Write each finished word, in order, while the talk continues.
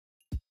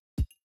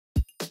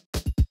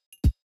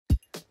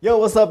Yo,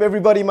 what's up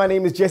everybody? My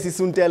name is Jesse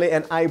Suntele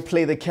and I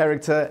play the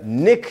character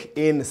Nick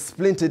in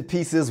Splintered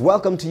Pieces.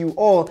 Welcome to you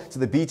all to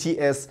the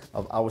BTS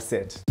of our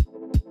set.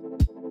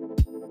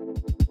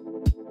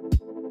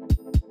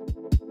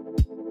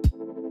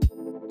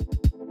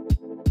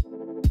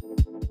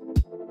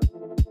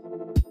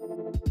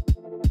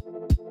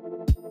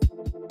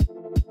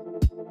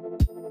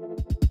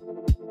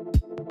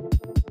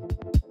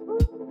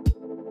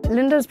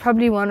 Linda's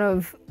probably one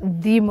of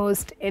the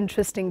most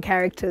interesting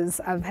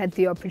characters I've had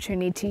the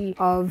opportunity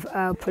of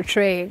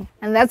portraying.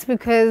 And that's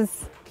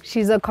because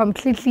she's a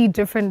completely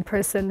different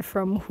person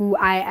from who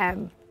I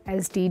am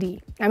as Dee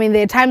Dee. I mean,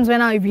 there are times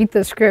when I read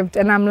the script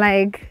and I'm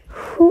like,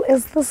 who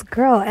is this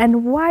girl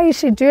and why is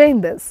she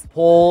doing this?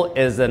 Paul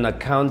is an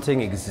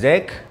accounting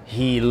exec.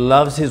 He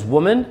loves his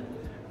woman.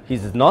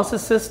 He's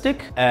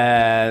narcissistic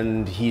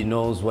and he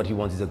knows what he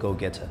wants. He's a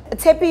go-getter.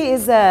 Tepi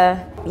is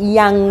a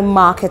young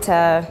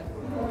marketer,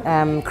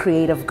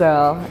 creative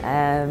girl,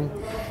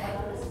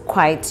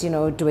 quite,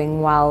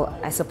 doing well,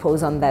 I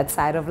suppose, on that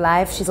side of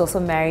life. She's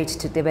also married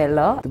to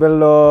Debello.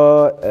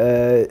 Debello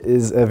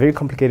is a very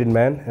complicated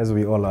man, as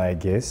we all are, I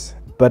guess.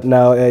 But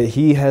now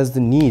he has the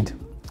need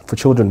for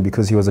children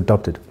because he was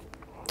adopted.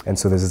 And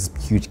so there's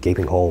this huge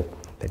gaping hole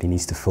that he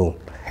needs to fill.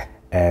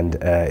 And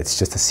it's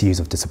just a series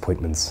of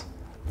disappointments,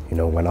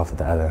 one after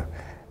the other.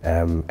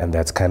 And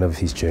that's kind of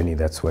his journey.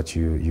 That's what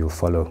you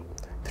follow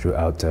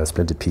throughout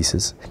Splintered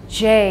Pieces.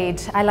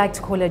 Jade, I like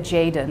to call her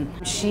Jaden.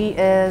 She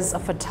is a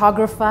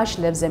photographer, she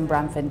lives in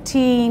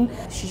Braamfontein.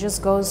 She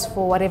just goes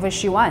for whatever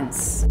she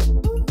wants.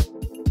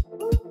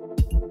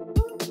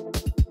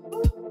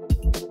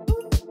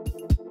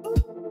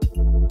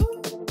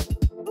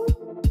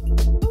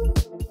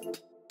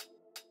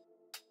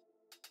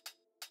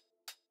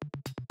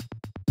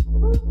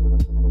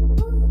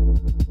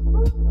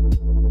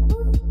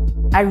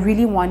 I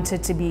really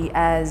wanted to be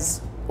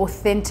as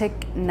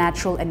authentic,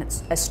 natural, and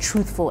as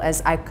truthful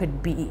as I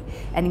could be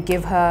and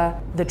give her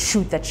the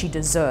truth that she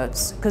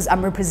deserves. Because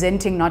I'm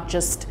representing not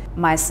just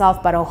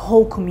myself, but a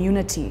whole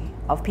community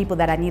of people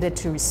that I needed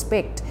to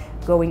respect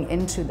going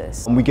into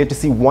this. We get to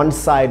see one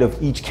side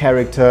of each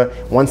character,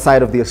 one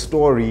side of their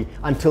story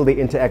until they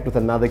interact with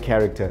another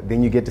character.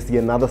 Then you get to see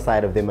another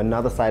side of them,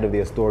 another side of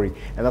their story.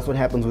 And that's what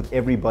happens with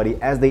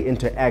everybody as they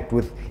interact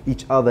with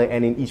each other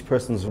and in each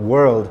person's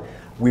world.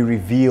 We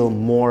reveal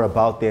more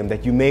about them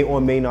that you may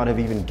or may not have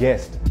even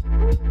guessed.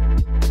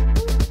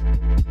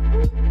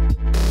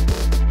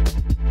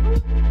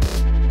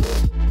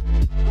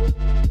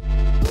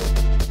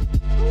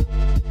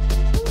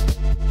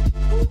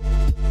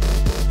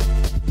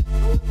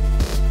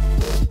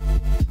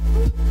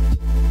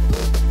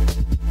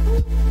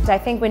 I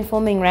think when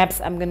filming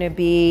Raps, I'm going to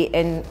be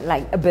in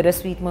like a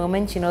bittersweet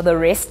moment. The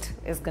rest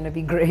is going to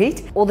be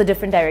great. All the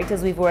different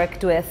directors we've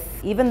worked with,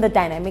 even the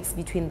dynamics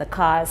between the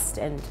cast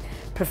and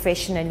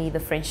professionally the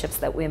friendships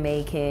that we're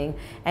making,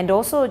 and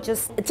also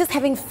just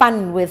having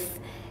fun with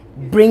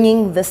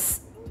bringing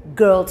this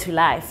girl to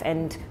life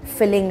and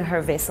filling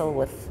her vessel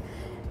with,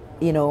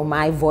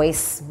 my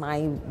voice,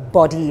 my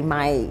body,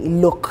 my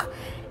look,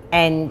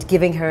 and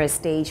giving her a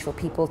stage for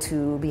people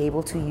to be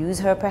able to use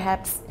her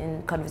perhaps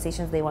in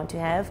conversations they want to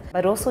have,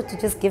 but also to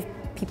just give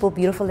people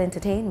beautiful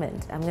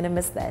entertainment. I'm gonna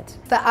miss that.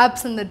 The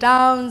ups and the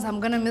downs, I'm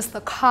gonna miss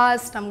the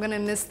cast, I'm gonna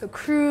miss the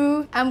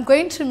crew. I'm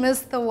going to miss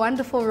the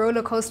wonderful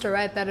roller coaster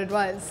ride that it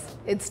was.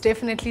 It's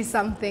definitely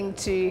something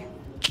to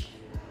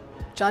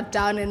jot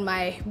down in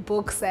my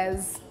books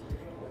as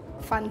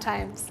fun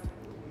times.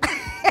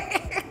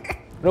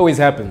 It always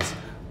happens.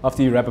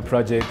 After you wrap a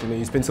project,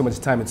 you spend so much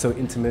time, it's so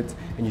intimate,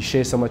 and you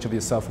share so much of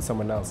yourself with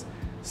someone else.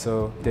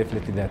 So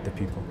definitely that, the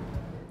people.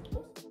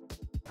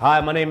 Hi,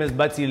 my name is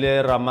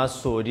Batsile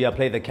Ramasodi. I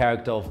play the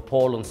character of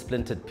Paul on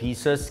Splintered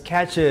Pieces.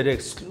 Catch it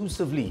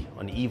exclusively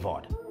on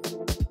EVOD.